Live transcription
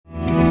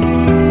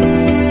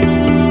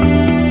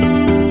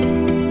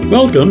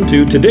Welcome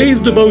to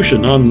today's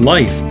devotion on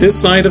life this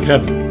side of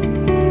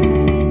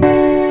heaven.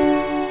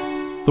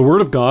 The Word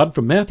of God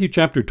from Matthew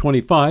chapter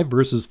 25,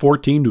 verses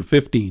 14 to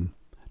 15.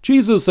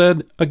 Jesus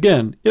said,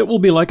 "Again, it will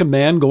be like a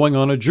man going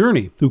on a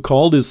journey, who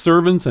called his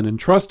servants and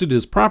entrusted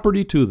his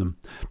property to them.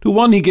 To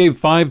one he gave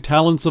 5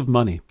 talents of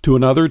money, to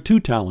another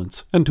 2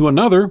 talents, and to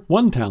another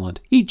 1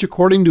 talent, each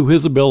according to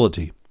his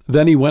ability.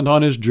 Then he went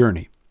on his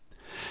journey."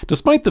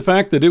 Despite the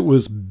fact that it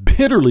was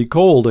bitterly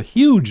cold, a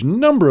huge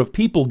number of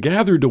people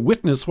gathered to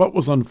witness what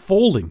was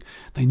unfolding.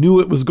 They knew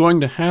it was going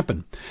to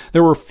happen.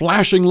 There were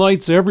flashing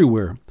lights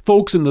everywhere.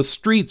 Folks in the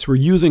streets were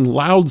using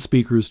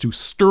loudspeakers to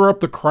stir up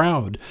the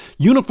crowd.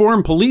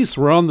 Uniformed police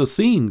were on the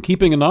scene,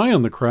 keeping an eye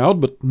on the crowd,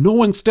 but no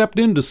one stepped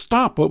in to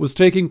stop what was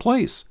taking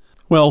place.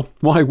 Well,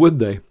 why would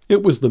they?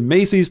 It was the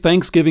Macy's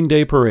Thanksgiving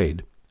Day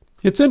Parade.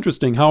 It's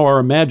interesting how our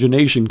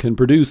imagination can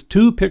produce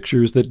 2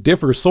 pictures that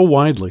differ so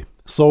widely.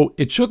 So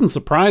it shouldn't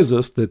surprise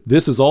us that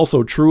this is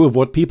also true of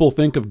what people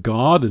think of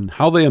God and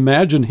how they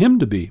imagine Him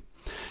to be.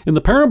 In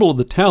the parable of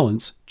the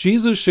talents,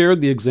 Jesus shared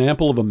the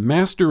example of a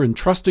master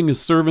entrusting his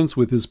servants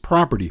with his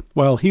property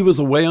while he was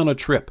away on a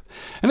trip.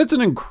 And it's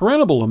an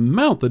incredible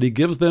amount that he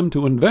gives them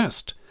to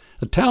invest.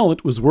 A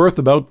talent was worth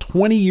about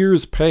 20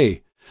 years'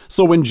 pay.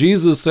 So when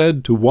Jesus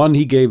said to one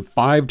he gave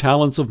 5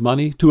 talents of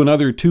money, to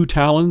another 2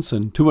 talents,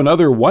 and to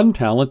another 1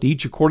 talent,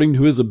 each according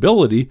to his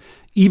ability,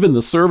 even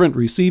the servant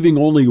receiving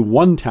only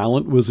 1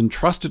 talent was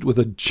entrusted with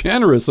a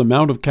generous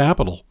amount of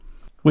capital.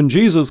 When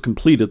Jesus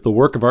completed the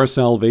work of our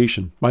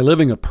salvation by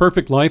living a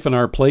perfect life in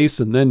our place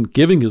and then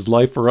giving his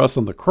life for us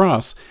on the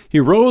cross, he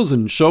rose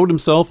and showed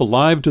himself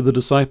alive to the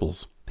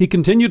disciples. He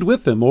continued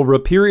with them over a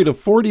period of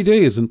 40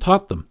 days and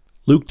taught them.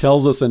 Luke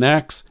tells us in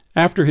Acts,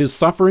 after his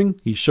suffering,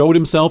 he showed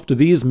himself to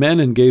these men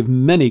and gave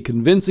many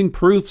convincing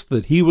proofs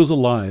that he was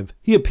alive.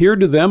 He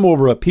appeared to them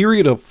over a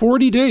period of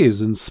 40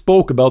 days and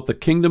spoke about the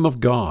kingdom of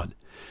God.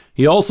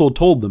 He also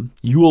told them,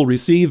 "You will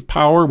receive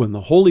power when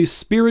the Holy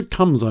Spirit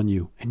comes on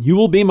you, and you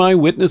will be my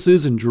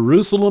witnesses in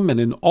Jerusalem and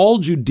in all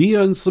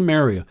Judea and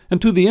Samaria, and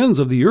to the ends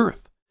of the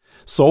earth."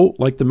 So,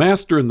 like the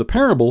master in the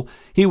parable,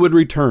 he would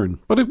return,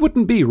 but it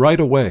wouldn't be right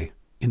away.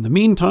 In the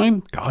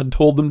meantime, God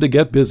told them to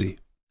get busy.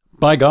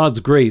 By God's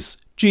grace,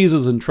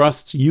 Jesus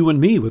entrusts you and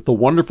me with the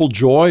wonderful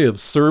joy of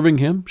serving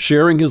Him,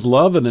 sharing His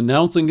love, and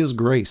announcing His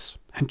grace.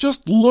 And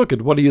just look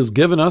at what He has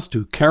given us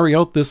to carry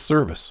out this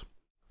service.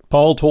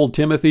 Paul told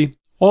Timothy,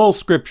 "All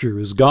Scripture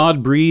is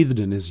God-breathed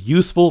and is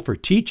useful for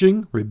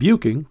teaching,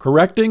 rebuking,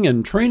 correcting,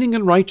 and training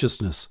in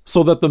righteousness,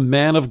 so that the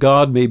man of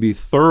God may be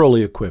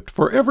thoroughly equipped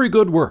for every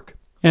good work."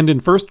 And in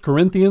 1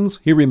 Corinthians,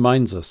 he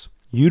reminds us,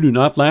 "You do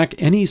not lack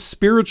any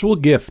spiritual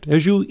gift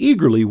as you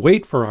eagerly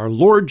wait for our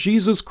Lord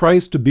Jesus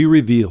Christ to be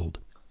revealed."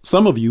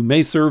 Some of you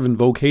may serve in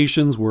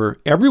vocations where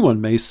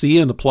everyone may see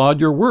and applaud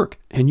your work,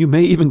 and you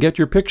may even get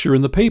your picture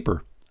in the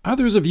paper.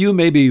 Others of you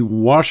may be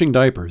washing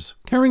diapers,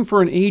 caring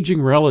for an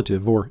aging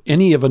relative, or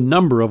any of a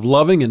number of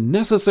loving and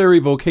necessary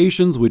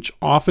vocations which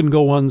often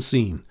go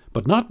unseen,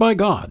 but not by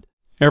God.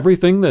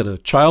 Everything that a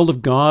child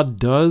of God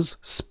does,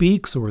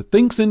 speaks, or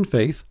thinks in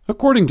faith,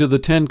 according to the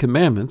 10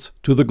 Commandments,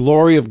 to the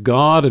glory of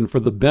God and for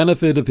the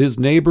benefit of his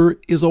neighbor,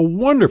 is a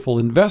wonderful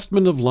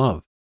investment of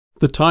love.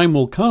 The time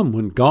will come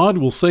when God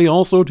will say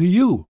also to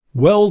you,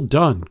 "Well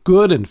done,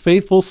 good and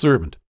faithful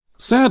servant."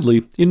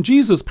 Sadly, in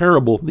Jesus'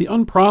 parable, the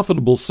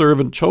unprofitable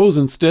servant chose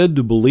instead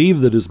to believe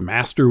that his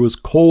master was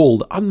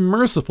cold,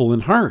 unmerciful,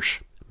 and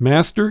harsh.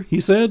 "Master," he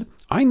said,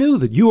 "I knew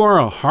that you are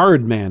a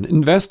hard man,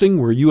 investing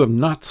where you have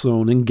not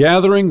sown and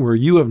gathering where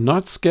you have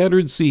not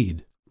scattered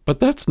seed." But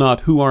that's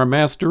not who our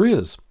master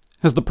is.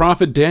 As the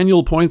prophet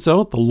Daniel points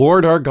out, the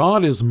Lord our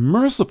God is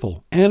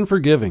merciful and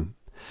forgiving.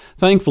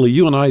 Thankfully,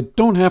 you and I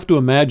don't have to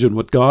imagine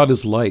what God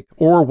is like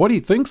or what He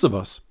thinks of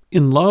us.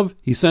 In love,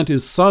 He sent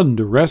His Son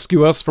to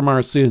rescue us from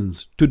our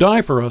sins, to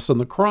die for us on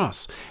the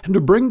cross, and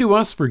to bring to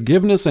us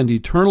forgiveness and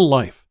eternal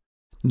life.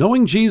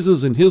 Knowing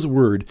Jesus and His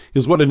Word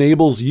is what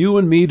enables you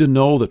and me to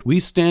know that we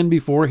stand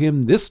before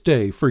Him this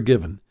day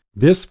forgiven.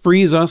 This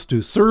frees us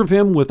to serve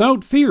Him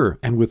without fear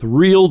and with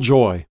real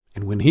joy.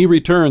 And when He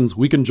returns,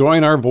 we can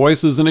join our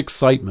voices in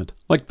excitement,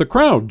 like the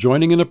crowd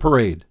joining in a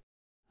parade.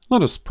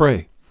 Let us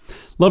pray.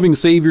 Loving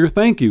Savior,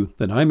 thank you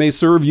that I may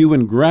serve you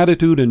in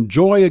gratitude and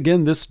joy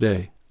again this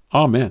day.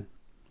 Amen.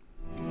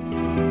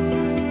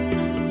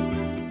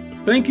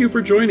 Thank you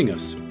for joining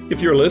us. If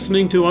you're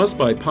listening to us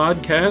by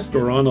podcast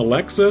or on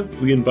Alexa,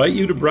 we invite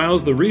you to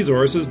browse the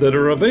resources that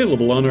are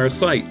available on our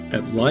site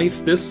at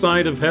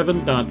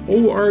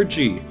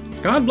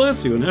lifethissideofheaven.org. God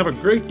bless you and have a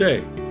great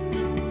day.